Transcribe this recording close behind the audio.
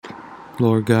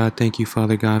Lord God, thank you,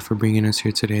 Father God, for bringing us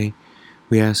here today.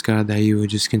 We ask, God, that you would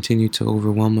just continue to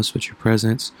overwhelm us with your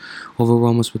presence,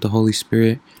 overwhelm us with the Holy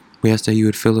Spirit. We ask that you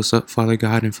would fill us up, Father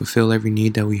God, and fulfill every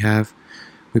need that we have.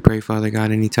 We pray, Father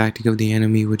God, any tactic of the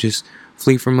enemy would just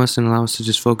flee from us and allow us to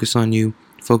just focus on you,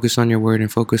 focus on your word,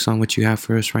 and focus on what you have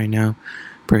for us right now.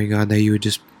 Pray, God, that you would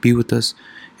just be with us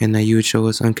and that you would show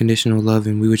us unconditional love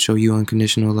and we would show you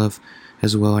unconditional love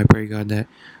as well. I pray, God, that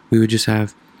we would just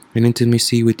have an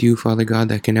intimacy with you, Father God,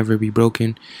 that can never be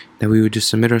broken, that we would just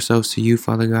submit ourselves to you,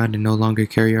 Father God, and no longer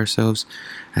carry ourselves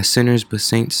as sinners but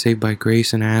saints saved by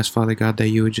grace. And I ask, Father God, that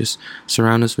you would just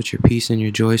surround us with your peace and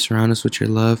your joy, surround us with your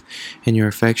love and your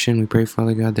affection. We pray,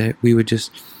 Father God, that we would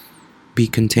just be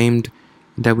contained,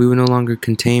 that we would no longer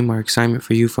contain our excitement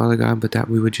for you, Father God, but that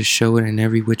we would just show it in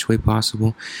every which way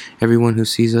possible. Everyone who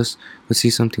sees us would see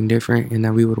something different, and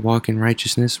that we would walk in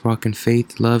righteousness, walk in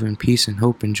faith, love, and peace, and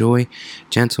hope, and joy,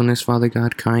 gentleness, Father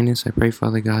God, kindness. I pray,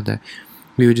 Father God, that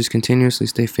we would just continuously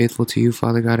stay faithful to you,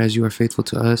 Father God, as you are faithful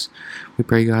to us. We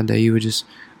pray, God, that you would just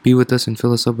be with us and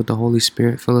fill us up with the Holy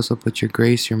Spirit. Fill us up with your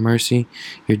grace, your mercy,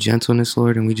 your gentleness,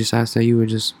 Lord. And we just ask that you would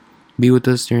just be with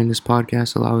us during this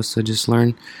podcast. Allow us to just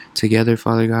learn together,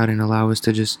 Father God, and allow us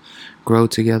to just grow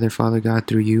together, Father God,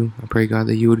 through you. I pray, God,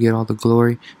 that you would get all the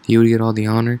glory, that you would get all the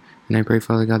honor. And I pray,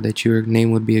 Father God, that your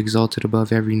name would be exalted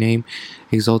above every name,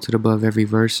 exalted above every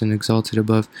verse, and exalted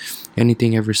above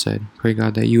anything ever said. Pray,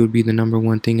 God, that you would be the number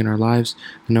one thing in our lives,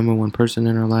 the number one person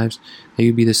in our lives, that you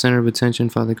would be the center of attention,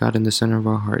 Father God, and the center of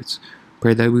our hearts.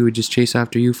 Pray that we would just chase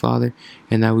after you, Father,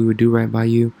 and that we would do right by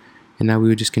you, and that we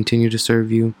would just continue to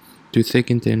serve you through thick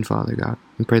and thin, Father God.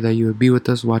 We pray that you would be with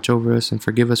us, watch over us, and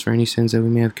forgive us for any sins that we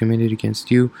may have committed against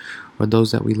you or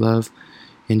those that we love.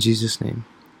 In Jesus' name,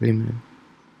 amen.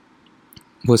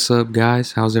 What's up,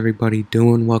 guys? How's everybody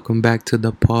doing? Welcome back to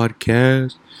the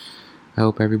podcast. I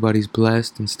hope everybody's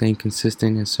blessed and staying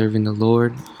consistent and serving the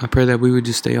Lord. I pray that we would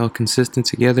just stay all consistent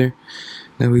together,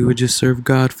 that we would just serve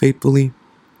God faithfully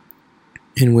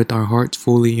and with our hearts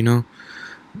fully,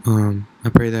 I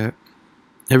pray that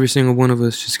every single one of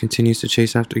us just continues to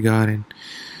chase after God. And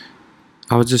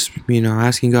I was just,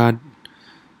 asking God,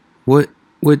 what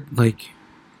would, like,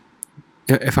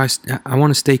 if I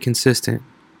want to stay consistent,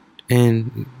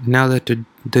 and now that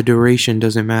the duration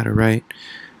doesn't matter, right?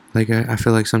 Like, I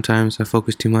feel like sometimes I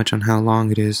focus too much on how long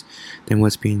it is than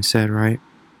what's being said, right?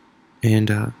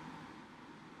 And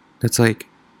that's like,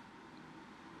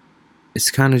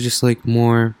 it's kind of just like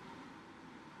more,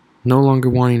 no longer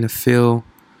wanting to feel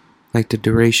like the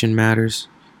duration matters,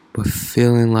 but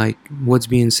feeling like what's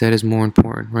being said is more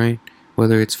important, right?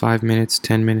 Whether it's 5 minutes,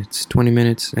 10 minutes, 20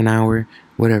 minutes, an hour,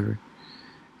 whatever.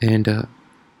 And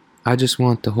I just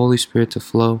want the Holy Spirit to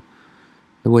flow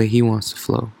the way He wants to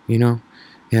flow,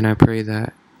 And I pray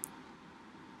that,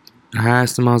 I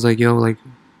asked Him, I was like, yo, like,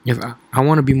 if I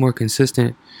want to be more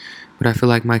consistent, but I feel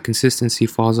like my consistency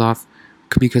falls off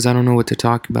because I don't know what to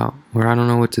talk about, or I don't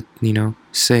know what to,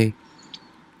 say.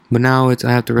 But now I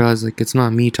have to realize, like, it's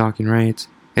not me talking, right?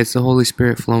 It's the Holy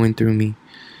Spirit flowing through me.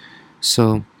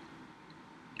 So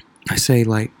I say,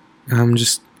 like,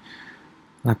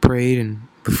 I prayed and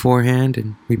beforehand,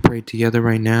 and we prayed together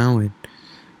right now, and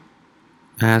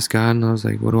I asked God, and I was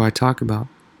like, what do I talk about?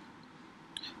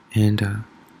 And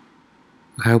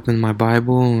I opened my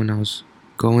Bible, and I was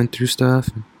going through stuff,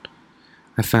 and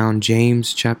I found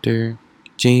James chapter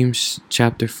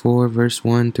 4, verse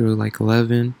 1 through like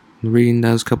 11. Reading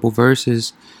those couple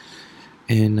verses,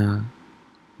 and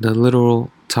the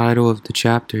literal title of the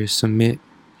chapter is Submit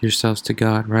Yourselves to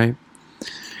God, right?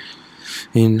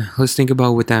 And let's think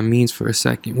about what that means for a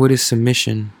second. What is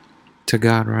submission to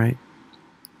God, right?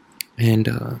 And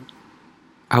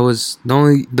I was the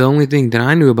only thing that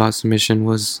I knew about submission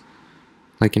was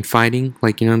like in fighting,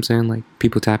 like, you know what I'm saying, like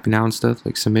people tapping out and stuff,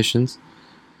 like submissions,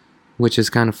 which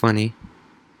is kind of funny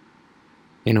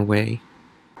in a way.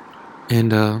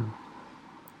 And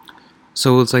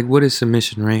so it's like, what is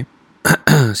submission, right?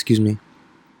 Excuse me.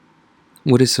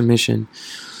 What is submission?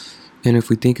 And if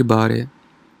we think about it,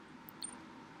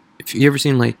 if you ever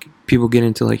seen like people get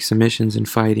into like submissions and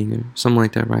fighting or something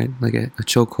like that, right? Like a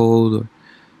chokehold or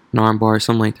an arm bar or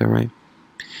something like that, right?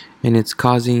 And it's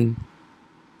causing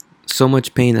so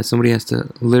much pain that somebody has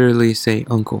to literally say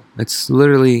uncle. It's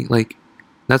literally like,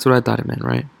 that's what I thought it meant,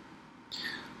 right?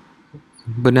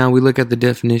 But now we look at the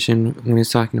definition when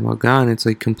it's talking about God, and it's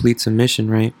like complete submission,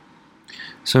 right?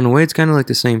 So in a way, it's kind of like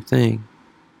the same thing.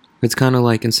 It's kind of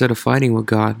like, instead of fighting with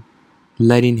God,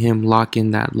 letting Him lock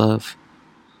in that love.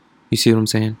 You see what I'm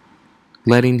saying?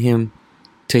 Letting Him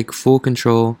take full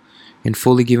control and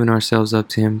fully giving ourselves up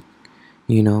to Him,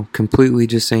 completely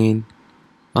just saying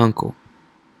uncle,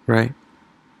 right?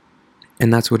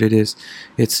 And that's what it is.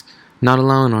 It's not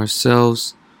allowing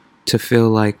ourselves to feel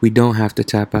like we don't have to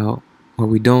tap out or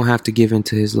we don't have to give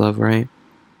into his love, right?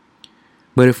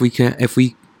 But if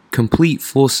we complete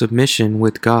full submission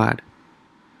with God,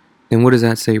 then what does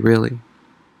that say really?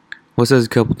 Well, it says a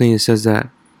couple things. It says that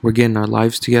we're getting our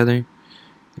lives together.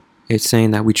 It's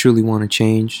saying that we truly want to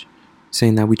change. It's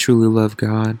saying that we truly love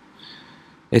God.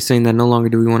 It's saying that no longer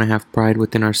do we want to have pride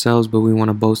within ourselves, but we want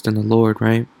to boast in the Lord,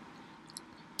 right?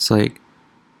 It's like,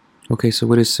 okay, so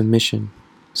what is submission?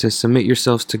 It says, submit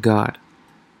yourselves to God.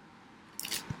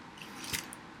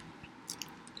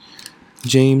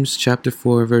 James chapter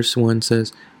 4 verse 1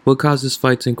 says, what causes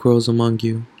fights and quarrels among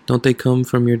you? Don't they come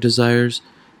from your desires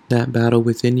that battle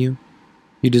within you?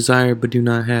 You desire but do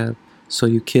not have, so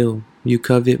you kill. You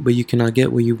covet but you cannot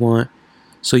get what you want,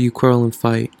 so you quarrel and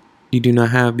fight. You do not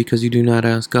have because you do not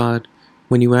ask God.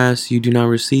 When you ask, you do not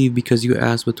receive because you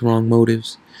ask with wrong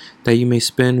motives, that you may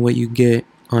spend what you get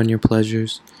on your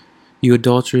pleasures. You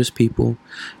adulterous people,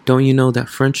 don't you know that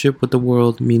friendship with the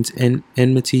world means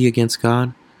enmity against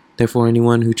God? Therefore,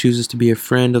 anyone who chooses to be a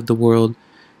friend of the world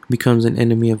becomes an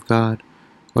enemy of God.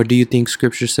 Or do you think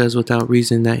Scripture says without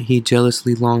reason that he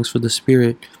jealously longs for the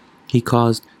Spirit he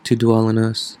caused to dwell in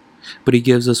us? But he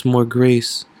gives us more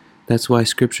grace. That's why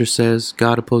Scripture says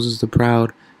God opposes the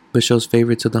proud, but shows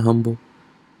favor to the humble.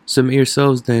 Submit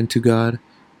yourselves then to God.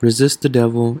 Resist the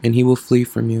devil, and he will flee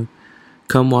from you.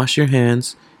 Come wash your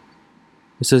hands.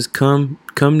 It says, come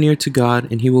near to God,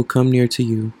 and he will come near to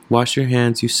you. Wash your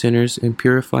hands, you sinners, and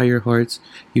purify your hearts,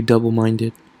 you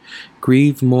double-minded.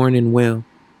 Grieve, mourn, and wail.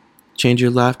 Change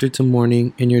your laughter to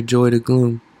mourning, and your joy to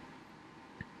gloom.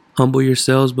 Humble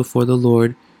yourselves before the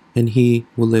Lord, and he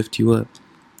will lift you up.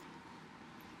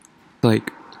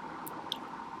 Like,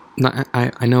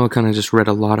 I know I kind of just read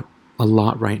a lot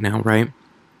right now, right?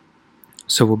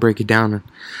 So we'll break it down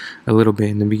a little bit.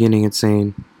 In the beginning, it's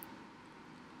saying,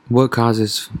 what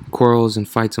causes quarrels and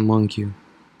fights among you?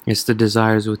 It's the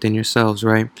desires within yourselves,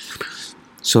 right?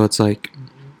 So it's like,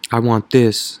 I want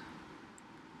this,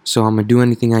 so I'm going to do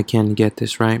anything I can to get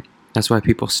this, right? That's why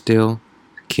people steal,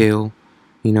 kill,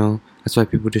 that's why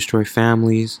people destroy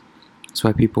families. That's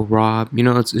why people rob.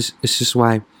 It's just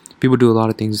why people do a lot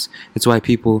of things. It's why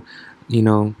people, they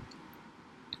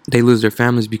lose their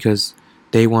families because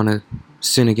they want to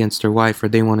sin against their wife, or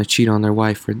they want to cheat on their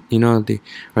wife, or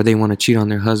they want to cheat on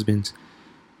their husbands,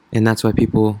 and that's why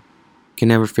people can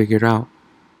never figure it out.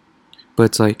 But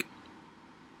it's like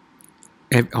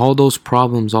all those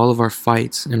problems, all of our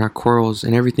fights and our quarrels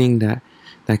and everything that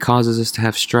causes us to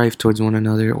have strife towards one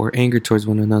another or anger towards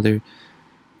one another,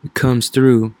 it comes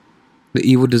through the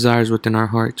evil desires within our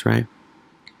hearts, right?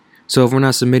 So if we're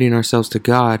not submitting ourselves to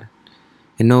God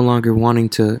and no longer wanting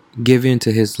to give in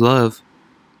to his love,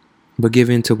 but give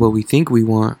in to what we think we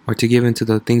want, or to give in to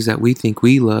the things that we think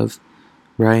we love,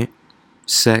 right?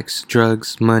 Sex,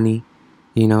 drugs, money,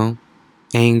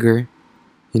 anger,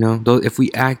 if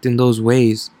we act in those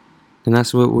ways, then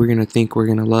that's what we're going to think we're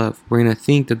going to love. We're going to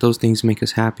think that those things make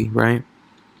us happy, right?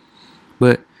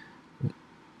 But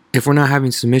if we're not having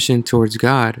submission towards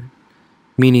God,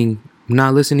 meaning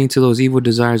not listening to those evil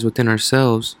desires within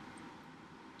ourselves,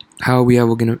 how are we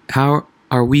going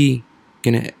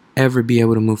to ever be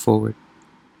able to move forward,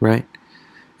 right?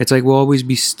 It's like we'll always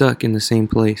be stuck in the same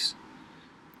place.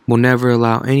 We'll never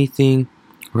allow anything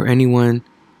or anyone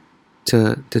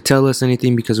to tell us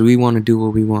anything because we want to do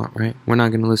what we want, right? We're not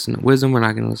going to listen to wisdom. We're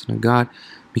not going to listen to God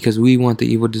because we want the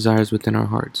evil desires within our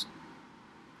hearts.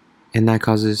 And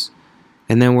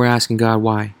then we're asking God,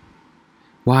 why?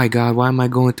 Why, God? Why am I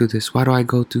going through this? Why do I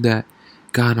go through that?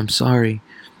 God, I'm sorry,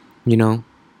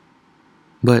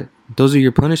 But those are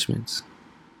your punishments.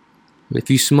 If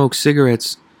you smoke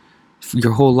cigarettes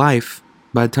your whole life,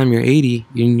 by the time you're 80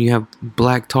 and you have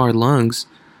black tar lungs,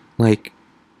 like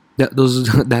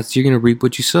you're gonna reap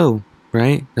what you sow,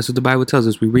 right? That's what the Bible tells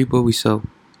us. We reap what we sow.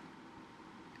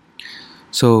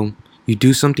 So you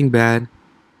do something bad,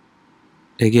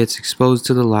 it gets exposed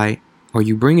to the light, or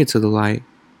you bring it to the light,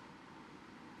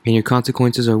 and your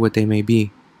consequences are what they may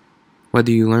be.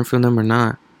 Whether you learn from them or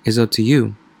not is up to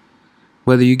you.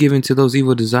 Whether you give in to those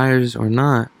evil desires or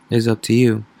not is up to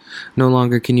you. No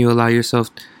longer can you allow yourself,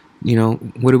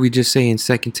 what did we just say in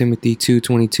 2 Timothy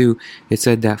 2:22? It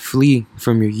said that flee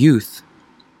from your youth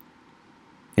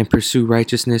and pursue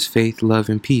righteousness, faith, love,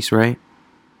 and peace, right?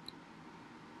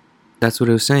 That's what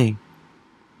it was saying.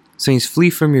 Saints,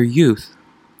 flee from your youth.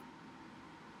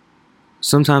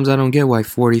 Sometimes I don't get why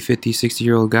 40, 50,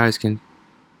 60-year-old guys can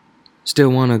still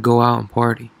want to go out and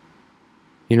party.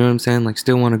 You know what I'm saying? Like,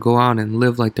 still want to go out and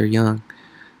live like they're young.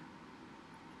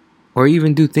 Or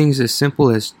even do things as simple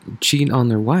as cheat on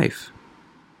their wife.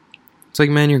 It's like,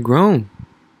 man, you're grown.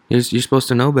 You're supposed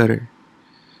to know better.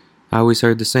 I always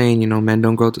heard the saying, men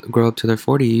don't grow up to their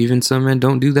 40. Even some men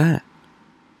don't do that.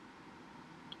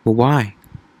 Well, why?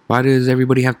 Why does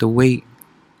everybody have to wait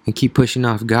and keep pushing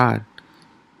off God?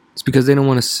 It's because they don't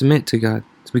want to submit to God.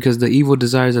 It's because the evil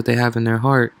desires that they have in their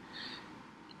heart,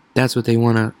 that's what they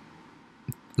want to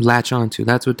latch onto.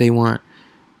 That's what they want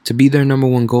to be their number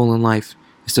one goal in life,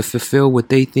 is to fulfill what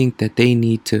they think that they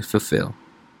need to fulfill,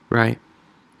 right?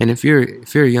 And if you're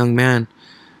a young man,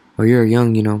 or you're a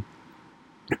young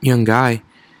guy,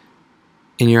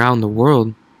 and you're out in the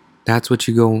world, that's what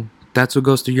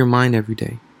goes through your mind every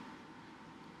day.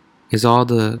 Is all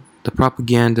the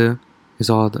propaganda, is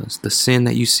all the sin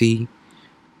that you see,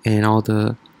 and all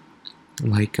the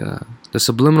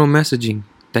subliminal messaging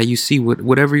that you see,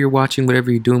 whatever you're watching, whatever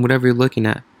you're doing, whatever you're looking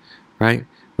at, right?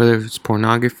 Whether it's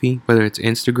pornography, whether it's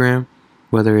Instagram,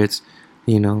 whether it's,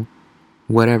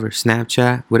 whatever,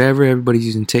 Snapchat, whatever, everybody's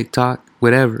using TikTok,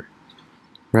 whatever,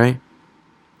 right?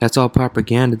 That's all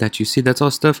propaganda that you see. That's all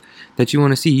stuff that you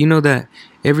want to see. You know that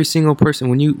every single person,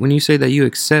 when you say that you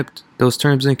accept those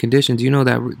terms and conditions, you know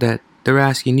that they're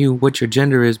asking you what your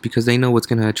gender is because they know what's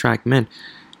going to attract men.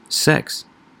 Sex.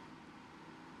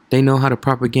 They know how to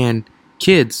propaganda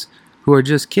kids who are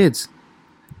just kids.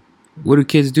 What do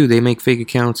kids do? They make fake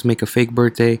accounts, make a fake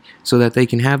birthday so that they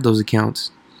can have those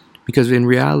accounts. Because in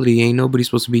reality, ain't nobody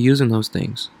supposed to be using those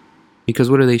things.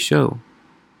 Because what do they show?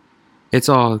 It's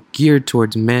all geared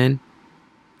towards men.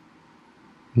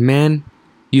 Men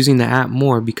using the app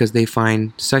more because they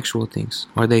find sexual things,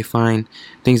 or they find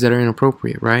things that are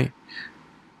inappropriate, right?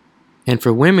 And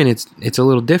for women, it's a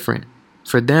little different.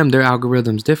 For them, their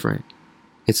algorithm's different.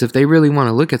 It's if they really want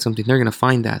to look at something, they're going to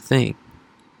find that thing.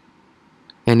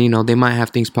 And, they might have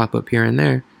things pop up here and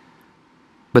there,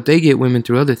 but they get women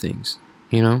through other things,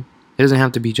 It doesn't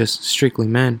have to be just strictly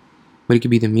men, but it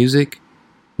could be the music,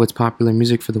 what's popular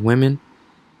music for the women,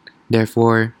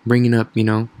 therefore bringing up,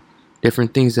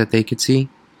 different things that they could see,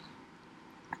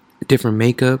 different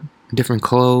makeup, different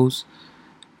clothes,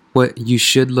 what you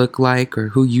should look like or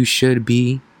who you should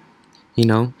be,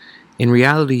 In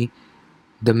reality,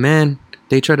 the men,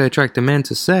 they try to attract the men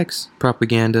to sex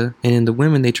propaganda, and in the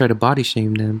women, they try to body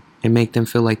shame them and make them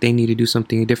feel like they need to do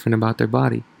something different about their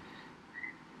body.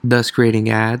 Thus creating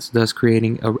ads, thus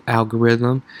creating an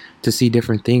algorithm to see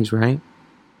different things, right?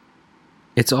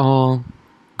 It's all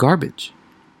garbage.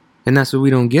 And that's what we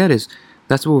don't get, is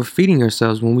that's what we're feeding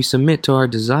ourselves when we submit to our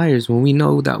desires, when we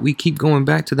know that we keep going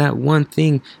back to that one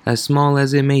thing, as small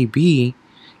as it may be,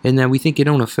 and that we think it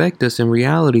don't affect us. In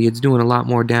reality, it's doing a lot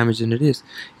more damage than it is.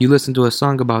 You listen to a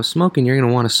song about smoking, you're going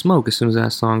to want to smoke as soon as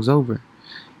that song's over.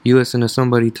 You listen to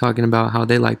somebody talking about how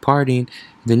they like partying,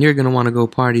 then you're going to want to go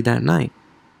party that night.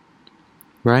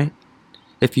 Right?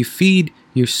 If you feed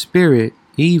your spirit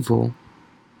evil,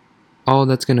 all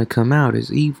that's going to come out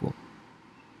is evil.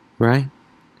 Right?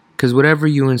 Because whatever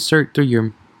you insert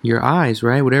through your eyes,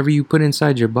 right? Whatever you put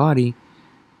inside your body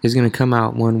is going to come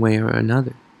out one way or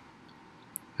another.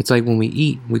 It's like when we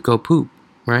eat, we go poop,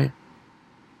 right?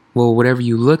 Well, whatever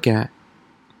you look at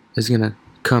is going to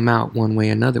come out one way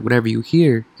or another. Whatever you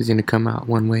hear is going to come out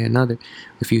one way or another.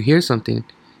 If you hear something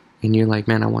and you're like,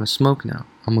 man, I want to smoke now,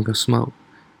 I'm going to go smoke.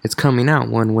 It's coming out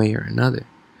one way or another.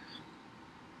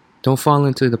 Don't fall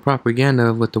into the propaganda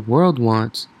of what the world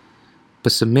wants,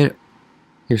 but submit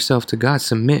yourself to God.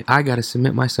 I got to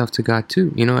submit myself to God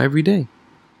too, every day.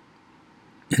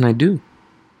 And I do.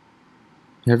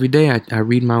 Every day I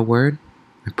read my word,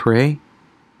 I pray,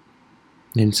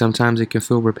 and sometimes it can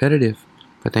feel repetitive,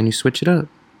 but then you switch it up.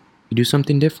 You do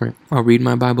something different. I'll read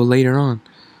my Bible later on,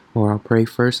 or I'll pray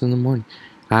first in the morning.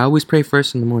 I always pray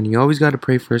first in the morning. You always got to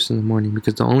pray first in the morning,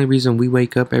 because the only reason we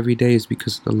wake up every day is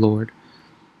because of the Lord.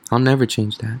 I'll never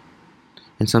change that.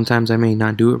 And sometimes I may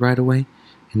not do it right away,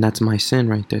 and that's my sin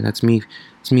right there. That's me.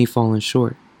 It's me falling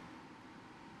short.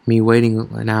 Me waiting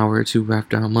an hour or two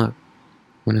after I'm up.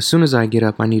 When as soon as I get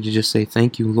up, I need to just say,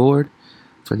 thank you, Lord,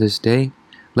 for this day.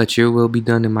 Let your will be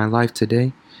done in my life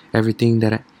today. Everything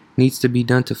that needs to be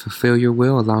done to fulfill your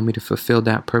will, allow me to fulfill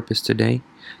that purpose today.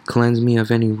 Cleanse me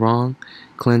of any wrong.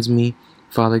 Cleanse me,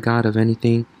 Father God, of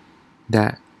anything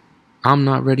that I'm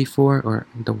not ready for or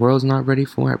the world's not ready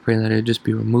for. I pray that it just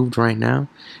be removed right now.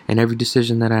 And every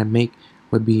decision that I make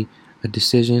would be a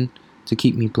decision to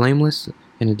keep me blameless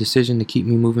and a decision to keep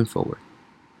me moving forward.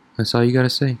 That's all you got to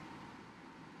say.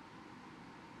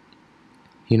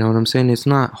 You know what I'm saying? It's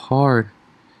not hard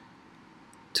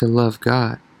to love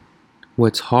God.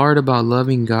 What's hard about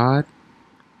loving God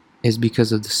is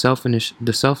because of the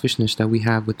selfishness that we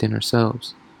have within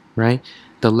ourselves, right?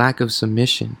 The lack of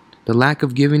submission, the lack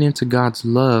of giving into God's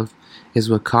love is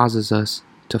what causes us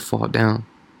to fall down,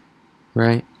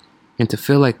 right? And to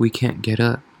feel like we can't get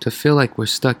up, to feel like we're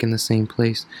stuck in the same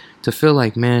place, to feel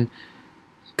like, man,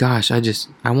 gosh, I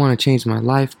want to change my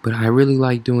life, but I really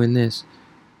like doing this.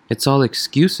 It's all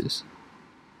excuses.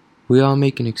 We all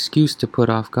make an excuse to put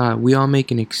off God. We all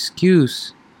make an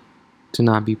excuse to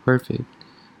not be perfect.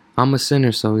 I'm a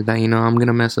sinner, so that, I'm going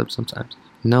to mess up sometimes.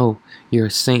 No, you're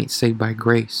a saint saved by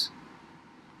grace.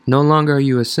 No longer are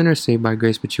you a sinner saved by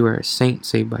grace, but you are a saint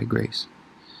saved by grace.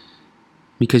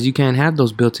 Because you can't have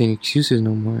those built-in excuses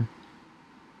no more.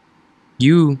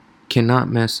 You cannot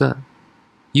mess up.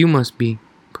 You must be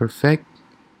perfect.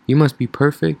 You must be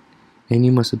perfect, and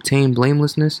you must obtain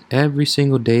blamelessness every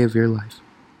single day of your life.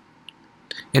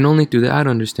 And only through that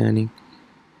understanding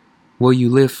will you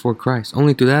live for Christ.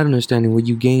 Only through that understanding will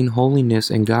you gain holiness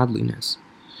and godliness.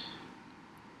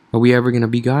 Are we ever going to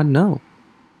be God? No.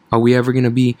 Are we ever going to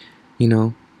be,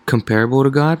 comparable to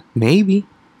God? Maybe.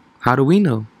 How do we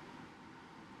know?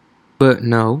 But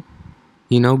no.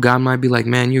 God might be like,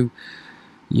 man, you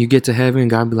get to heaven, and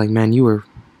God be like, man, you were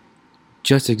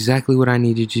just exactly what I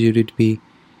needed you to be.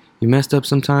 You messed up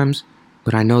sometimes,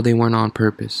 but I know they weren't on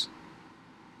purpose.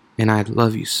 And I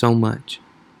love you so much.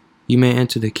 You may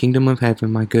enter the kingdom of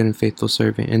heaven, my good and faithful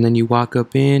servant. And then you walk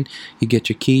up in, you get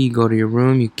your key, you go to your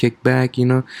room, you kick back,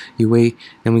 you wait,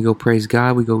 then we go praise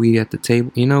God, we go eat at the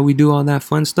table. We do all that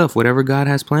fun stuff, whatever God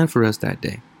has planned for us that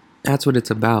day. That's what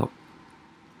it's about.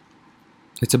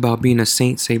 It's about being a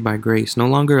saint saved by grace. No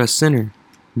longer a sinner,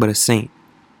 but a saint.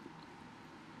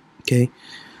 Okay?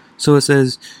 So it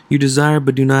says, you desire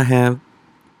but do not have,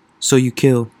 so you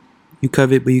kill. You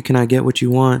covet but you cannot get what you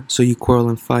want, so you quarrel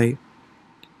and fight.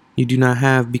 You do not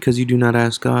have because you do not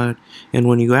ask God. And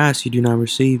when you ask, you do not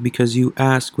receive because you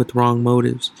ask with wrong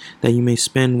motives, that you may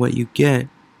spend what you get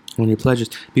on your pleasures.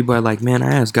 People are like, man,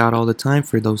 I ask God all the time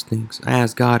for those things. I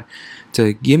ask God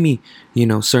to give me,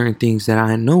 certain things that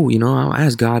I know. I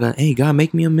ask God, hey, God,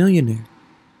 make me a millionaire.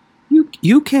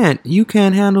 You can't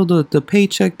handle the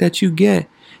paycheck that you get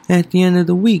at the end of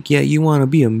the week, yet you want to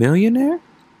be a millionaire?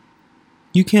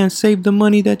 You can't save the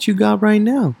money that you got right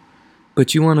now,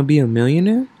 but you want to be a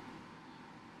millionaire?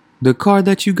 The car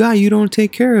that you got, you don't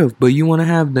take care of, but you want to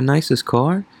have the nicest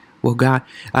car? Well, God,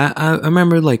 I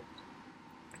remember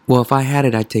well, if I had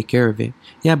it, I'd take care of it.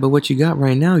 Yeah, but what you got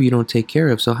right now, you don't take care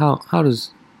of. So how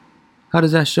does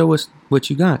that show us what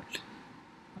you got?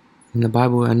 In the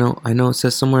Bible, I know it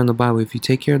says somewhere in the Bible, if you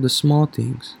take care of the small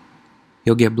things,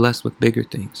 you'll get blessed with bigger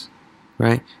things,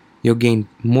 right? You'll gain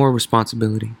more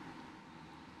responsibility.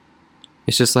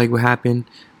 It's just like what happened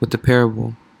with the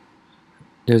parable.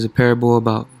 There's a parable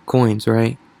about coins,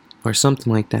 right? Or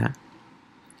something like that.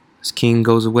 This king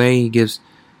goes away, he gives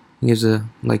a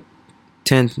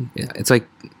 10, it's like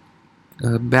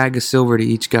a bag of silver to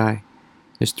each guy.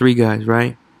 There's 3 guys,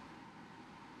 right?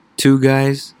 2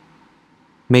 guys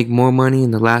make more money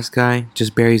and the last guy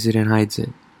just buries it and hides it.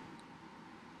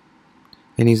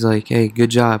 And he's like, hey,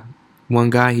 good job. One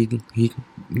guy, he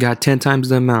got 10 times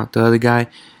the amount. The other guy,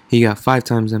 he got 5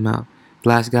 times the amount. The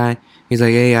last guy, he's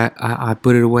like, hey, I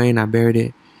put it away and I buried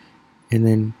it. And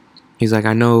then he's like,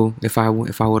 I know if I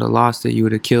would have lost it, you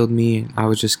would have killed me. I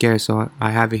was just scared, so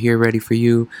I have it here ready for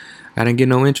you. I didn't get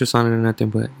no interest on it or nothing,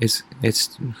 but it's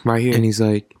right here. And he's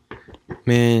like,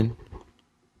 man,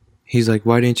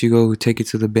 why didn't you go take it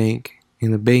to the bank?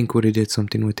 And the bank would have did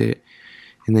something with it.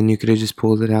 And then you could have just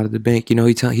pulled it out of the bank.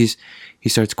 He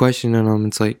starts questioning him.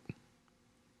 It's like,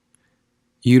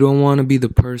 you don't want to be the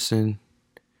person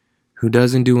who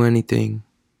doesn't do anything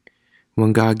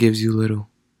when God gives you little.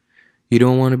 You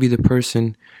don't want to be the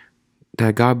person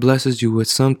that God blesses you with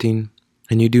something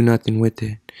and you do nothing with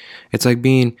it. It's like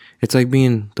being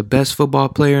the best football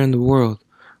player in the world,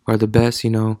 or the best,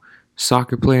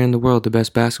 soccer player in the world, the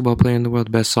best basketball player in the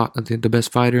world, the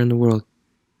best fighter in the world.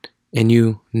 And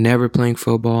you never playing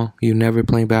football, you never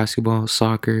playing basketball,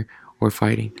 soccer, or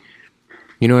fighting.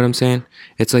 You know what I'm saying?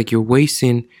 It's like you're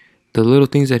wasting the little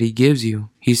things that he gives you.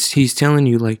 He's telling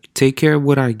you, like, take care of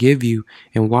what I give you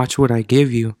and watch what I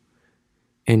give you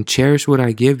and cherish what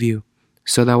I give you,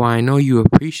 so that way I know you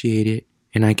appreciate it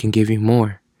and I can give you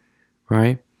more,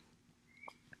 right?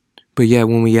 But yeah,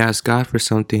 when we ask God for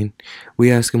something,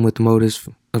 we ask him with motives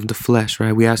of the flesh,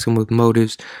 right? We ask him with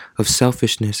motives of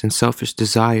selfishness and selfish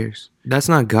desires. That's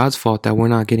not God's fault that we're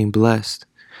not getting blessed.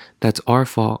 That's our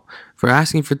fault for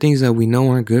asking for things that we know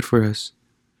aren't good for us.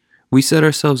 We set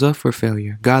ourselves up for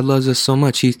failure. God loves us so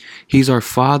much. He's our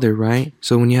Father, right?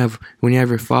 So when you have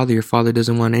your Father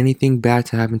doesn't want anything bad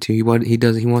to happen to you.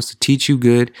 He wants to teach you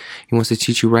good. He wants to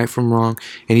teach you right from wrong,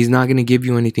 and he's not going to give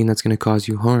you anything that's going to cause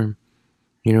you harm.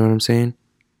 You know what I'm saying?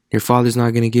 Your Father's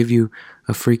not going to give you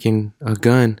a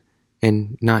gun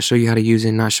and not show you how to use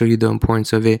it, not show you the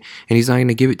importance of it. And he's not going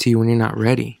to give it to you when you're not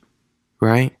ready,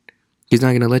 right? He's not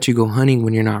going to let you go hunting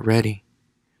when you're not ready.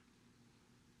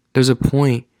 There's a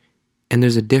point and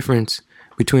there's a difference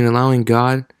between asking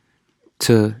God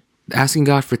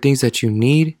for things that you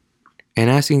need and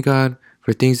asking God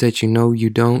for things that you know you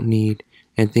don't need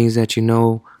and things that you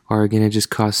know are going to just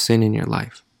cause sin in your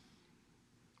life.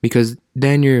 Because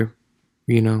then you're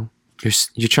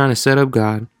trying to set up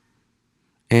God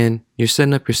and you're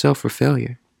setting up yourself for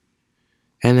failure.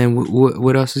 And then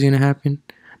what else is going to happen?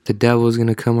 The devil is going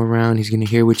to come around. He's going to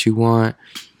hear what you want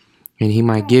and he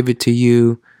might give it to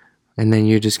you. And then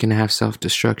you're just going to have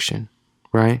self-destruction,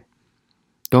 right?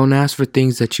 Don't ask for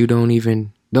things that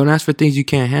don't ask for things you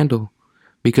can't handle,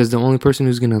 because the only person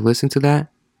who's going to listen to that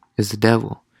is the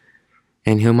devil.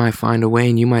 And he might find a way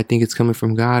and you might think it's coming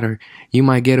from God, or you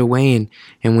might get away.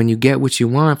 And when you get what you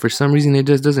want, for some reason, it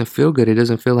just doesn't feel good. It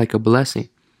doesn't feel like a blessing.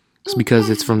 It's because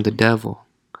it's from the devil.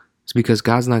 It's because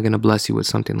God's not going to bless you with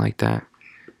something like that.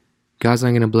 God's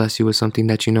not going to bless you with something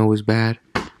that you know is bad.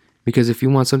 Because if you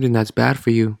want something that's bad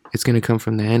for you, it's going to come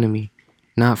from the enemy,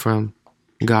 not from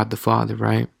God the Father,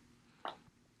 right?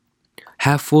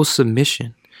 Have full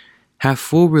submission. Have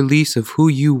full release of who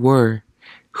you were,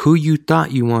 who you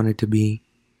thought you wanted to be,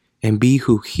 and be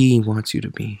who he wants you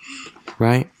to be,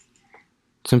 right?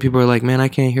 Some people are like, man, I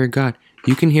can't hear God.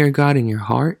 You can hear God in your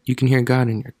heart. You can hear God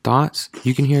in your thoughts.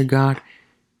 You can hear God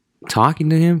talking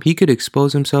to him. He could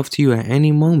expose himself to you at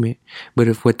any moment. But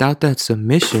if without that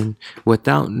submission,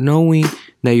 without knowing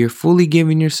that you're fully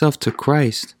giving yourself to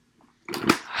Christ,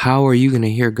 how are you going to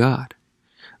hear God?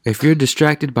 If you're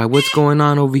distracted by what's going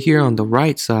on over here on the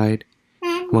right side,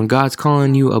 when God's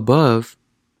calling you above,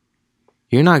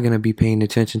 you're not going to be paying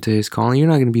attention to his calling. You're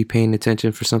not going to be paying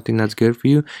attention for something that's good for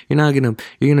you. You're going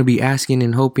to be asking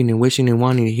and hoping and wishing and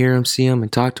wanting to hear him, see him,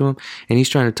 and talk to him. And he's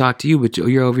trying to talk to you, but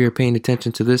you're over here paying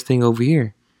attention to this thing over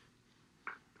here.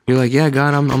 You're like, yeah,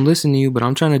 God, I'm listening to you, but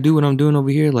I'm trying to do what I'm doing over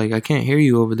here. Like, I can't hear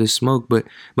you over this smoke, but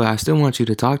I still want you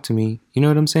to talk to me. You know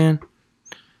what I'm saying?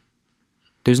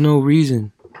 There's no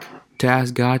reason to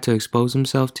ask God to expose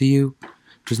himself to you.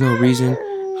 There's no reason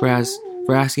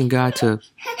for asking God to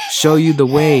show you the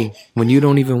way when you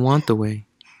don't even want the way.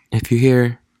 If you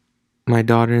hear my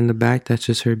daughter in the back, that's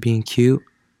just her being cute,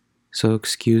 so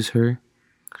excuse her.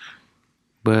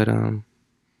 But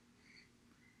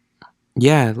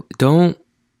yeah, don't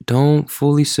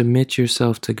fully submit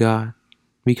yourself to God,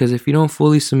 because if you don't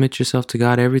fully submit yourself to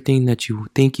God, everything that you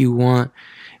think you want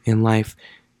in life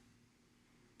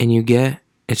and you get,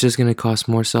 it's just going to cause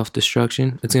more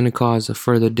self-destruction. It's going to cause a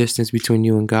further distance between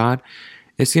you and God.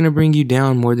 It's going to bring you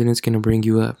down more than it's going to bring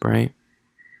you up, right?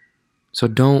 So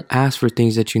don't ask for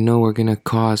things that you know are going to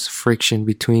cause friction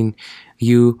between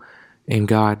you and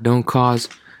God. Don't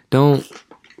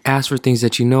ask for things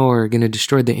that you know are going to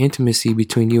destroy the intimacy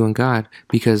between you and God,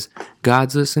 because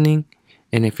God's listening.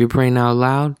 And if you're praying out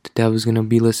loud, the devil's going to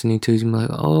be listening to you. He's going to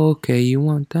be like, oh, okay, you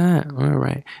want that? All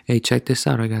right. Hey, check this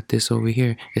out. I got this over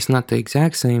here. It's not the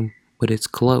exact same, but it's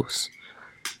close.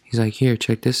 He's like, here,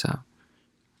 check this out.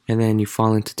 And then you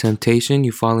fall into temptation.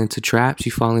 You fall into traps.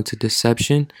 You fall into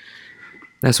deception.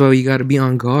 That's why you got to be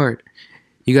on guard.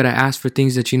 You got to ask for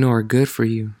things that you know are good for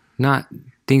you, not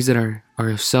things that are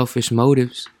selfish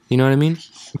motives. You know what I mean?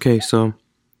 Okay, so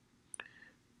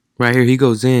right here, he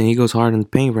goes hard in the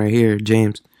paint right here,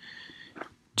 James.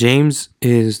 James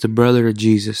is the brother of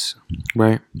Jesus,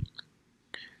 right?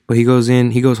 But he goes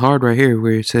hard right here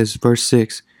where it says verse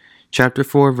 6, chapter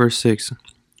 4, verse 6.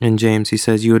 In James, he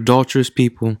says, you adulterous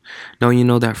people, don't you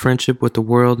know that friendship with the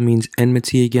world means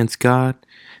enmity against God?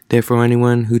 Therefore,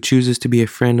 anyone who chooses to be a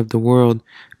friend of the world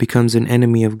becomes an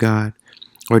enemy of God.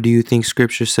 Or do you think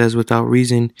Scripture says without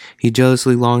reason, he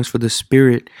jealously longs for the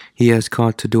Spirit he has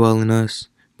caused to dwell in us?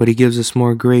 But he gives us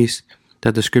more grace,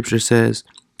 that the Scripture says,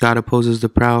 God opposes the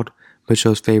proud, but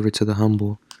shows favor to the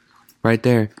humble. Right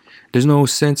there. There's no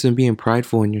sense in being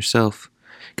prideful in yourself.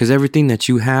 Because everything that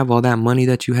you have, all that money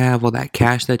that you have, all that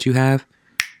cash that you have,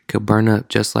 could burn up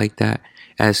just like that.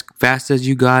 As fast as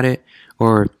you got it,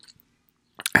 or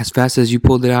as fast as you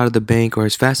pulled it out of the bank, or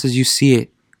as fast as you see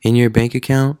it in your bank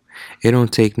account, it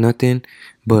don't take nothing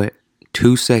but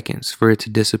 2 seconds for it to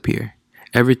disappear.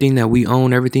 Everything that we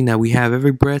own, everything that we have,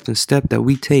 every breath and step that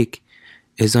we take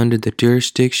is under the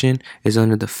jurisdiction, is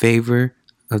under the favor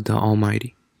of the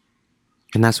Almighty.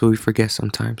 And that's what we forget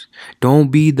sometimes.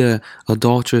 Don't be the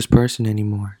adulterous person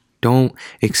anymore. Don't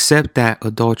accept that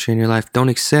adultery in your life. Don't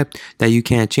accept that you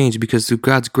can't change, because through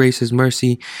God's grace, his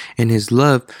mercy, and his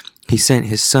love, he sent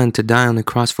his son to die on the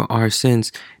cross for our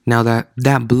sins. Now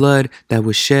that blood that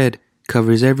was shed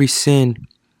covers every sin,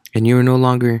 and you're no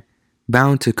longer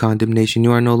bound to condemnation.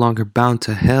 You are no longer bound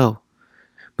to hell,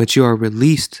 but you are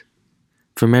released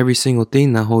from every single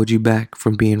thing that holds you back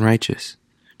from being righteous.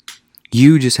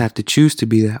 You just have to choose to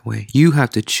be that way. You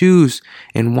have to choose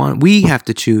we have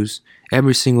to choose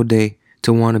every single day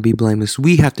to want to be blameless.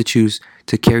 We have to choose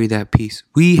to carry that peace.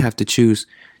 We have to choose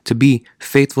to be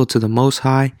faithful to the Most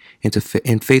High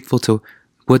and faithful to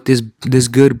what this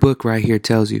good book right here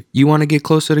tells you. You want to get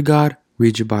closer to God?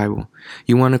 Read your Bible.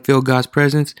 You want to feel God's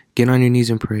presence? Get on your knees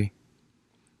and pray.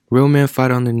 Real men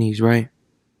fight on their knees, right?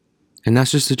 And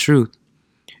that's just the truth.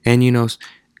 And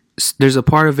there's a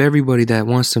part of everybody that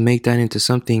wants to make that into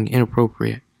something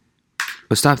inappropriate.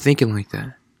 But stop thinking like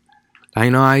that.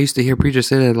 I used to hear preachers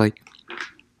say that, like,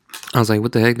 I was like,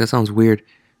 what the heck? That sounds weird.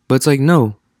 But it's like,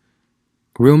 no.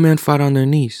 Real men fight on their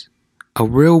knees. A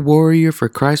real warrior for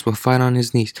Christ will fight on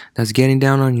his knees. That's getting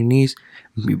down on your knees,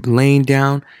 laying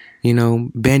down,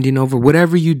 bending over.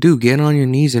 Whatever you do, get on your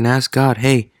knees and ask God,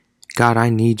 hey, God, I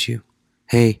need you.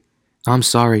 Hey, I'm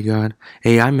sorry, God.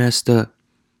 Hey, I messed up.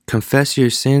 Confess your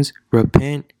sins,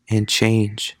 repent, and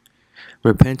change.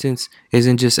 Repentance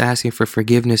isn't just asking for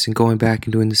forgiveness and going back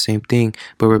and doing the same thing,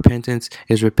 but repentance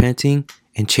is repenting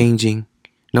and changing.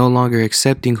 No longer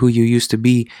accepting who you used to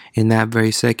be in that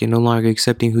very second. No longer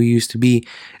accepting who you used to be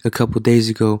a couple days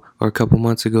ago or a couple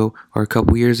months ago or a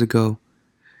couple years ago.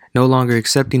 No longer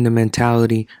accepting the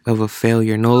mentality of a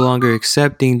failure. No longer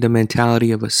accepting the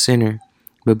mentality of a sinner,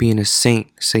 but being a saint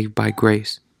saved by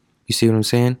grace. You see what I'm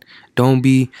saying? Don't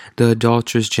be the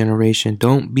adulterous generation.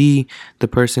 Don't be the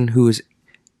person who is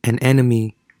an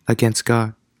enemy against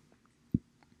God.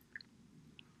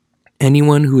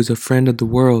 Anyone who is a friend of the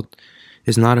world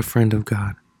is not a friend of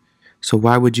God. So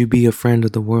why would you be a friend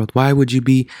of the world? Why would you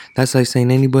be? That's like saying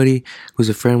anybody who's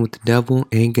a friend with the devil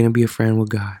ain't going to be a friend with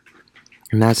God.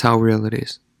 And that's how real it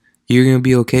is. You're going to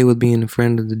be okay with being a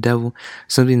friend of the devil,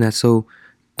 something that's so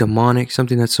demonic,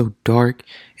 something that's so dark.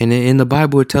 And in the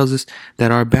Bible, it tells us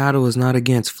that our battle is not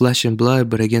against flesh and blood,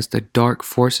 but against the dark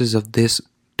forces of this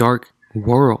dark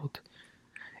world.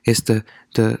 It's the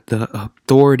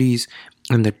authorities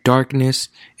and the darkness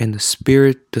and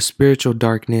the spiritual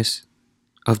darkness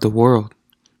of the world.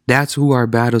 That's who our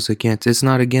battle's against. It's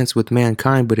not against with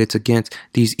mankind, but it's against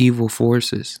these evil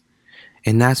forces.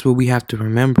 And that's what we have to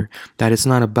remember, that it's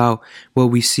not about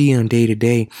what we see on day to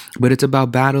day, but it's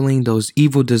about battling those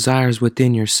evil desires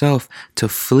within yourself to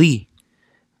flee.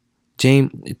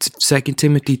 It's 2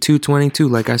 Timothy 2:22,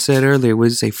 like I said earlier,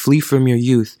 would say flee from your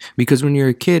youth. Because when you're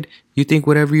a kid, you think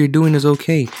whatever you're doing is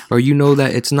okay. Or you know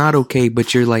that it's not okay,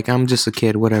 but you're like, I'm just a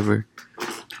kid, whatever.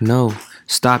 No,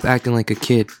 stop acting like a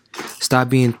kid. Stop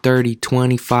being 30,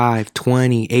 25,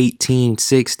 20, 18,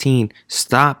 16.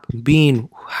 Stop being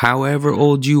however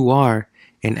old you are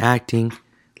and acting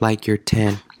like you're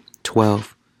 10,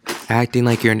 12. Acting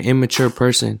like you're an immature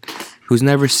person who's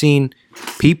never seen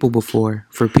people before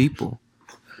for people.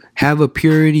 Have that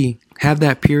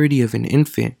purity of an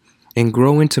infant and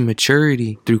grow into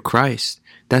maturity through Christ.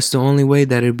 That's the only way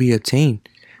that it'll be attained.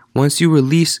 Once you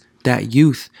release that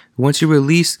youth, once you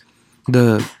release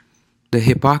the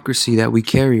hypocrisy that we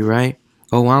carry, right?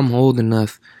 Oh, I'm old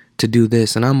enough to do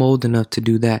this and I'm old enough to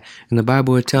do that. In the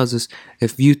Bible, it tells us,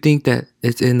 if you think that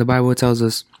it's in the Bible, it tells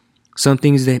us some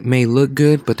things that may look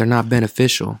good, but they're not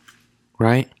beneficial,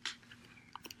 right?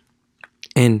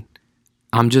 And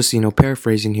I'm just,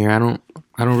 paraphrasing here. I don't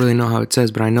really know how it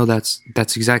says, but I know that's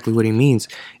exactly what he means.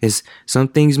 Is some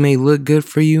things may look good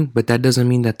for you, but that doesn't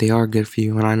mean that they are good for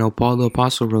you. And I know Paul the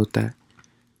Apostle wrote that.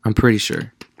 I'm pretty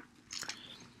sure.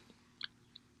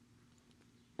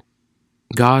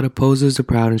 God opposes the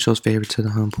proud and shows favor to the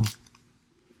humble.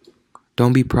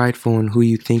 Don't be prideful in who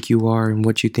you think you are and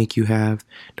what you think you have.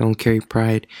 Don't carry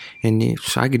pride. And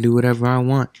I can do whatever I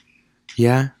want.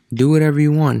 Yeah, do whatever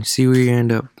you want. See where you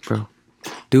end up, bro.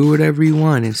 Do whatever you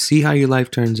want and see how your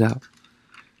life turns out.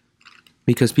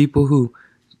 Because people who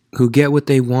get what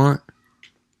they want,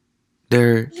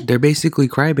 they're basically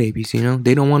crybabies,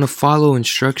 They don't want to follow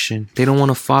instruction. They don't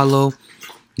want to follow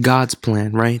God's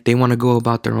plan, right? They want to go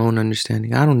about their own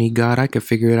understanding. I don't need God. I can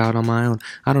figure it out on my own.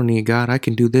 I don't need God. I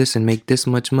can do this and make this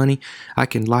much money. I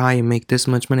can lie and make this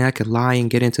much money. I could lie and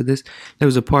get into this. There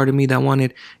was a part of me that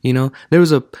wanted, there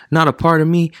was not a part of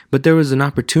me, but there was an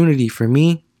opportunity for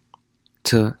me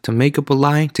to make up a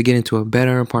lie to get into a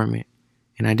better apartment.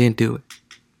 And I didn't do it.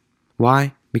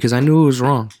 Why? Because I knew it was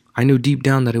wrong. I knew deep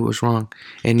down that it was wrong.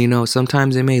 And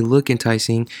sometimes it may look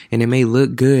enticing and it may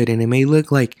look good and it may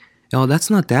look like, oh, that's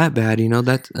not that bad, I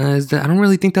don't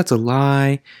really think that's a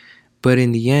lie, but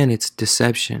in the end, it's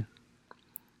deception.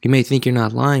 You may think you're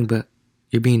not lying, but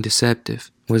you're being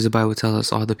deceptive. What does the Bible tell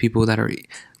us? All the people that are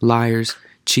liars,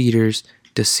 cheaters,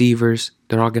 deceivers,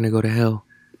 they're all going to go to hell,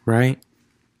 right?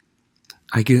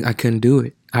 I couldn't do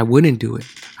it. I wouldn't do it.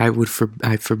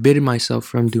 I forbidden myself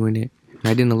from doing it. And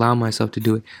I didn't allow myself to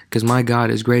do it because my God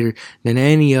is greater than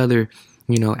any other,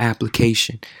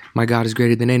 application. My God is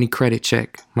greater than any credit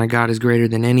check. My God is greater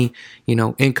than any,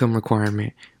 income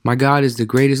requirement. My God is the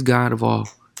greatest God of all.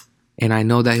 And I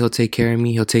know that he'll take care of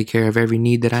me. He'll take care of every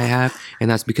need that I have. And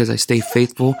that's because I stay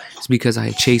faithful. It's because I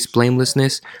chase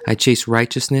blamelessness. I chase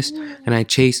righteousness. And I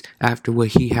chase after what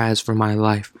he has for my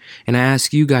life. And I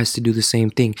ask you guys to do the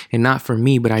same thing. And not for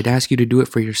me, but I'd ask you to do it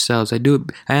for yourselves. I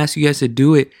ask you guys to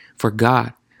do it for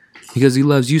God. Because he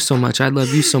loves you so much. I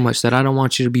love you so much that I don't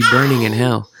want you to be burning in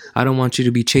hell. I don't want you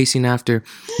to be chasing after,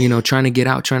 trying to get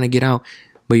out.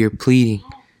 But you're pleading.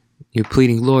 You're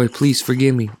pleading, Lord, please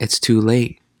forgive me. It's too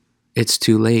late. It's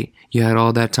too late. You had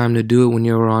all that time to do it when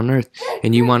you were on earth,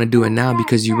 and you want to do it now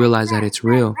because you realize that it's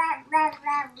real.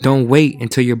 Don't wait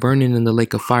until you're burning in the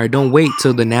lake of fire. Don't wait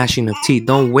till the gnashing of teeth.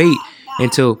 Don't wait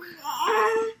until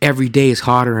every day is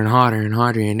hotter and hotter and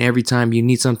hotter, and every time you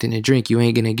need something to drink, you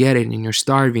ain't going to get it, and you're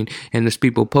starving, and there's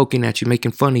people poking at you,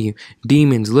 making fun of you,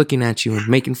 demons looking at you and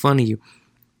making fun of you.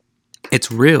 It's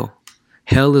real.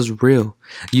 Hell is real.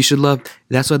 You should love.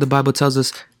 That's why the Bible tells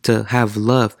us to have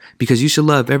love, because you should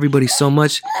love everybody so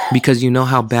much because you know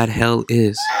how bad hell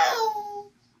is.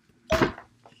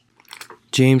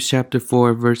 James chapter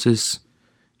 4 verse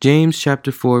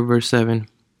 7.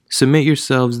 Submit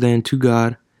yourselves then to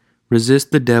God.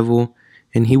 Resist the devil,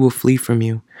 and he will flee from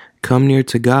you. Come near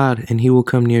to God, and he will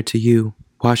come near to you.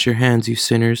 Wash your hands, you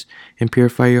sinners, and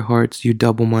purify your hearts, you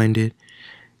double-minded.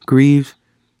 Grieve,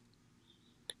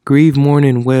 mourn,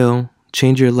 and wail.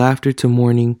 Change your laughter to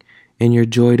mourning, and your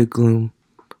joy to gloom.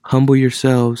 Humble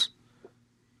yourselves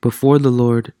before the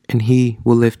Lord, and he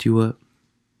will lift you up.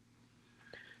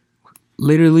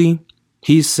 Literally,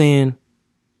 he's saying,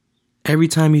 every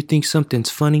time you think something's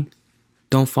funny,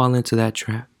 don't fall into that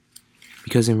trap.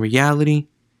 Because in reality,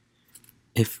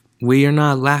 if we are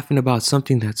not laughing about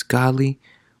something that's godly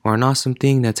or an awesome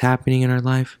thing that's happening in our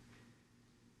life,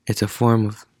 it's a form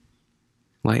of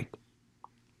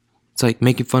it's like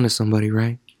making fun of somebody,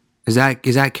 right? Is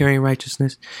that carrying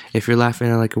righteousness? If you're laughing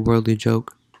at like a worldly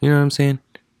joke, you know what I'm saying?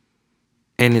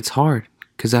 And it's hard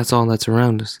because that's all that's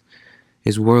around us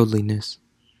is worldliness.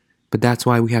 But that's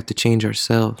why we have to change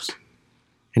ourselves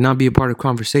and not be a part of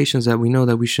conversations that we know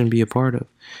that we shouldn't be a part of.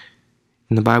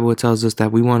 In the Bible, it tells us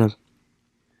that we want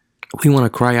to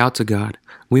cry out to God.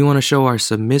 We want to show our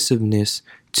submissiveness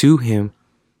to him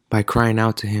by crying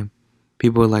out to him.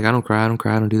 People are like, I don't cry, I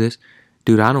don't do this.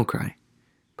 Dude, I don't cry,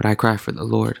 but I cry for the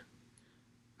Lord.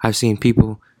 I've seen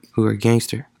people who are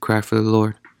gangster cry for the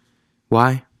Lord.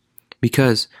 Why?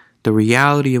 Because the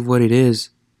reality of what it is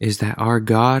that our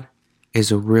God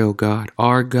is a real God.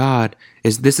 Our God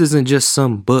this isn't just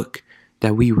some book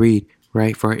that we read,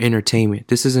 right, for our entertainment.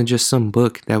 This isn't just some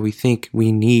book that we think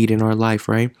we need in our life,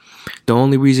 right? The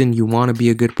only reason you want to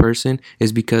be a good person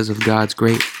is because of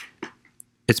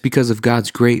it's because of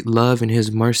God's great love and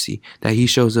his mercy that he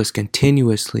shows us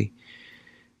continuously.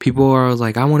 People are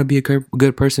like, I want to be a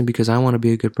good person because I want to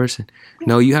be a good person.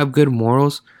 No, you have good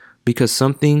morals because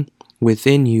something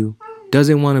within you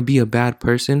doesn't want to be a bad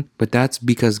person, but that's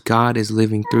because God is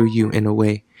living through you in a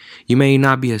way. You may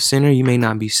not be a sinner, you may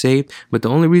not be saved, but the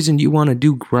only reason you want to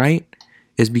do right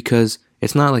is because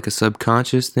it's not like a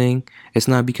subconscious thing. It's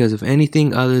not because of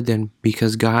anything other than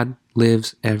because God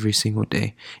lives every single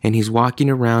day. And he's walking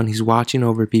around, he's watching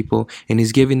over people, and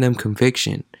he's giving them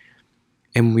conviction.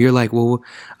 And we're like, well,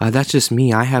 that's just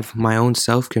me. I have my own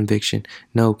self-conviction.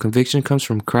 No, conviction comes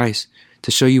from Christ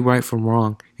to show you right from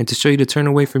wrong and to show you to turn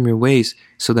away from your ways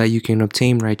so that you can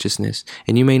obtain righteousness.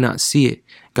 And you may not see it.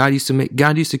 God used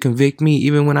to convict me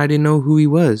even when I didn't know who he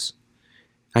was.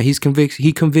 He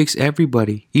convicts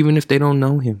everybody, even if they don't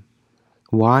know him.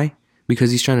 Why?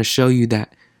 Because he's trying to show you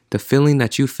that the feeling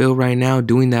that you feel right now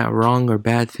doing that wrong or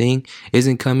bad thing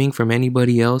isn't coming from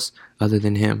anybody else other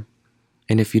than him.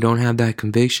 And if you don't have that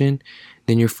conviction,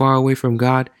 then you're far away from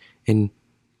God, and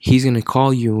he's going to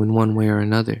call you in one way or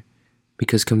another,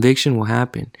 because conviction will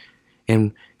happen.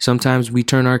 And sometimes we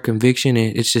turn our conviction,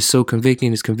 and it's just so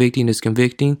convicting, it's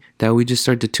convicting that we just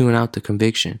start to tune out the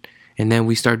conviction. And then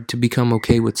we start to become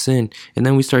okay with sin. And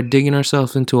then we start digging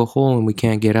ourselves into a hole and we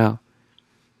can't get out.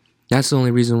 That's the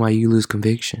only reason why you lose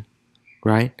conviction,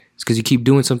 right? It's because you keep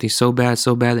doing something so bad,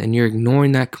 and you're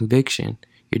ignoring that conviction.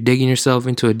 You're digging yourself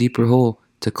into a deeper hole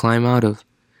to climb out of.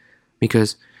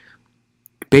 Because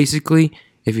basically,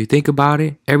 if you think about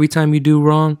it, every time you do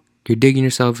wrong, you're digging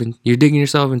yourself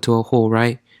into a hole,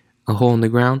 right? A hole in the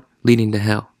ground leading to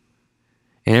hell.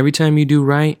 And every time you do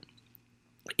right,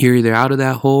 You're either out of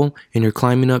that hole and you're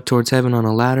climbing up towards heaven on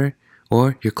a ladder,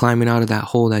 or you're climbing out of that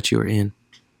hole that you were in,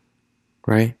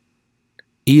 right?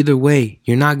 Either way,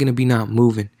 you're not going to be not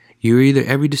moving. You're either,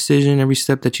 every decision, every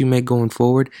step that you make going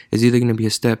forward is either going to be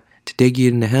a step to dig you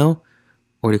into hell,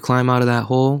 or to climb out of that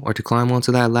hole, or to climb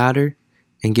onto that ladder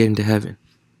and get into heaven.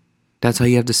 That's how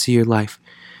you have to see your life.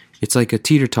 It's like a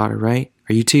teeter-totter, right?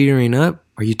 Are you teetering up,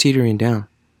 or are you teetering down?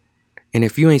 And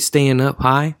if you ain't staying up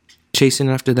high, chasing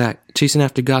after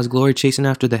God's glory, chasing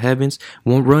after the heavens,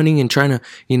 running and trying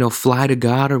to, fly to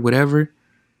God or whatever,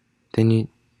 then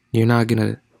you're not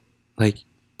gonna,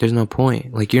 there's no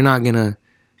point. You're not gonna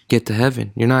get to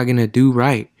heaven. You're not gonna do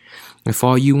right. If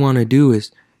all you want to do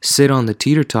is sit on the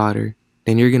teeter-totter,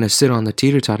 then you're gonna sit on the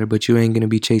teeter-totter, but you ain't gonna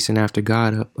be chasing after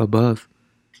God up above.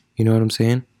 You know what I'm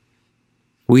saying?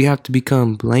 We have to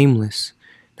become blameless.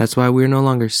 That's why we're no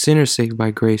longer sinners saved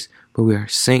by grace, but we are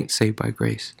saints saved by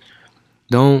grace.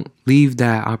 Don't leave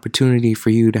that opportunity for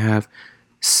you to have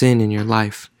sin in your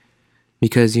life.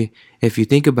 Because if you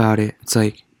think about it, it's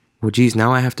like, well, geez,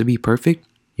 now I have to be perfect?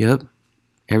 Yep.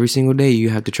 Every single day you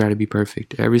have to try to be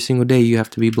perfect. Every single day you have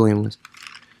to be blameless.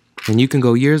 And you can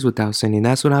go years without sinning.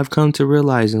 That's what I've come to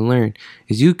realize and learn,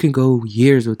 is you can go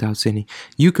years without sinning.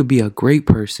 You could be a great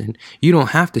person. You don't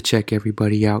have to check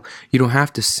everybody out. You don't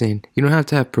have to sin. You don't have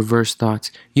to have perverse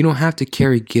thoughts. You don't have to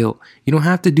carry guilt. You don't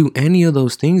have to do any of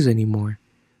those things anymore.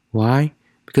 Why?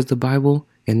 Because the Bible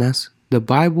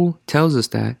tells us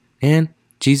that. And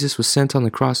Jesus was sent on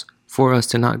the cross for us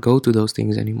to not go through those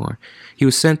things anymore. He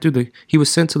was sent to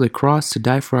the cross to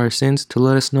die for our sins, to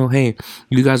let us know, hey,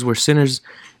 you guys were sinners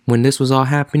when this was all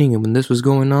happening and when this was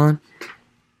going on.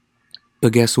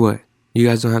 But guess what? You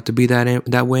guys don't have to be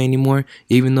that way anymore.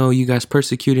 Even though you guys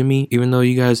persecuted me, even though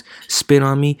you guys spit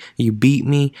on me, you beat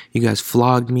me, you guys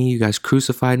flogged me, you guys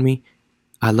crucified me,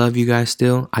 I love you guys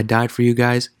still. I died for you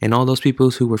guys. And all those people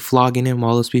who were flogging him,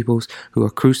 all those people who were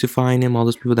crucifying him, all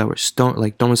those people that were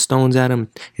throwing stones at him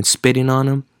and spitting on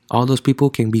him, all those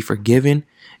people can be forgiven,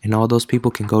 and all those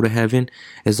people can go to heaven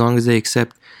as long as they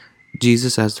accept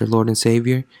Jesus as their Lord and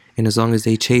Savior, and as long as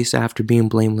they chase after being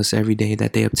blameless every day,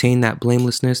 that they obtain that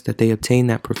blamelessness, that they obtain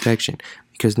that perfection,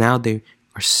 because now they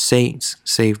are saints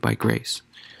saved by grace.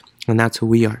 And that's who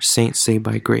we are, saints saved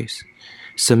by grace.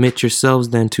 Submit yourselves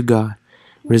then to God.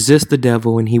 Resist the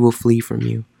devil and he will flee from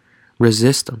you.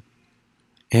 Resist him.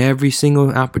 Every single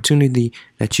opportunity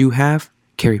that you have,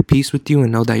 carry peace with you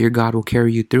and know that your God will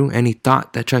carry you through. Any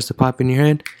thought that tries to pop in your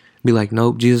head, be like,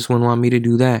 nope, Jesus wouldn't want me to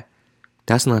do that.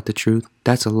 That's not the truth.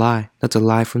 That's a lie. That's a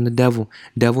lie from the devil.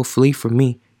 Devil, flee from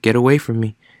me. Get away from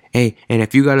me. Hey, and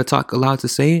if you got to talk aloud to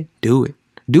say it, do it.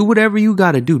 Do whatever you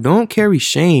got to do. Don't carry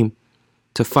shame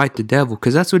to fight the devil,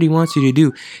 because that's what he wants you to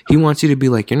do. He wants you to be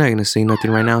like, you're not going to say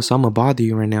nothing right now, so I'm going to bother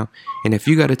you right now. And if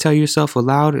you got to tell yourself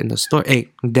aloud in the store, hey,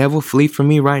 devil, flee from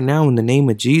me right now in the name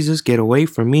of Jesus. Get away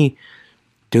from me.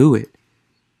 Do it.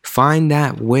 Find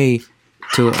that way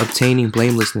to obtaining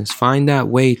blamelessness. Find that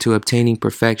way to obtaining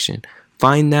perfection.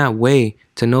 Find that way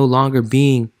to no longer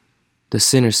being the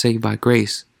sinner saved by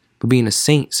grace, but being a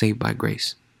saint saved by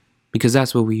grace. Because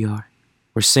that's what we are.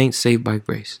 We're saints saved by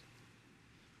grace.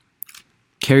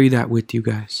 Carry that with you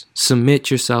guys.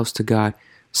 Submit yourselves to God.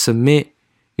 Submit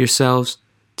yourselves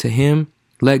to him.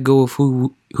 Let go of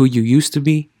who you used to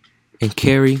be and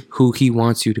carry who he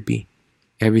wants you to be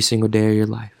every single day of your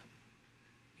life.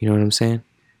 You know what I'm saying?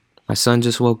 My son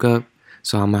just woke up,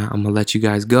 so I'm going to let you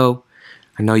guys go.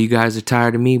 I know you guys are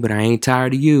tired of me, but I ain't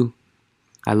tired of you.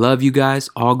 I love you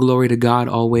guys. All glory to God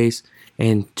always.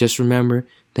 And just remember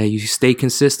that you stay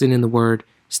consistent in the word,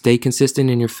 stay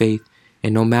consistent in your faith,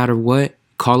 and no matter what,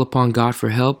 call upon God for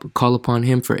help. Call upon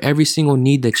him for every single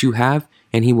need that you have,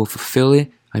 and he will fulfill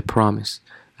it. I promise.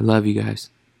 I love you guys.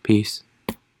 Peace.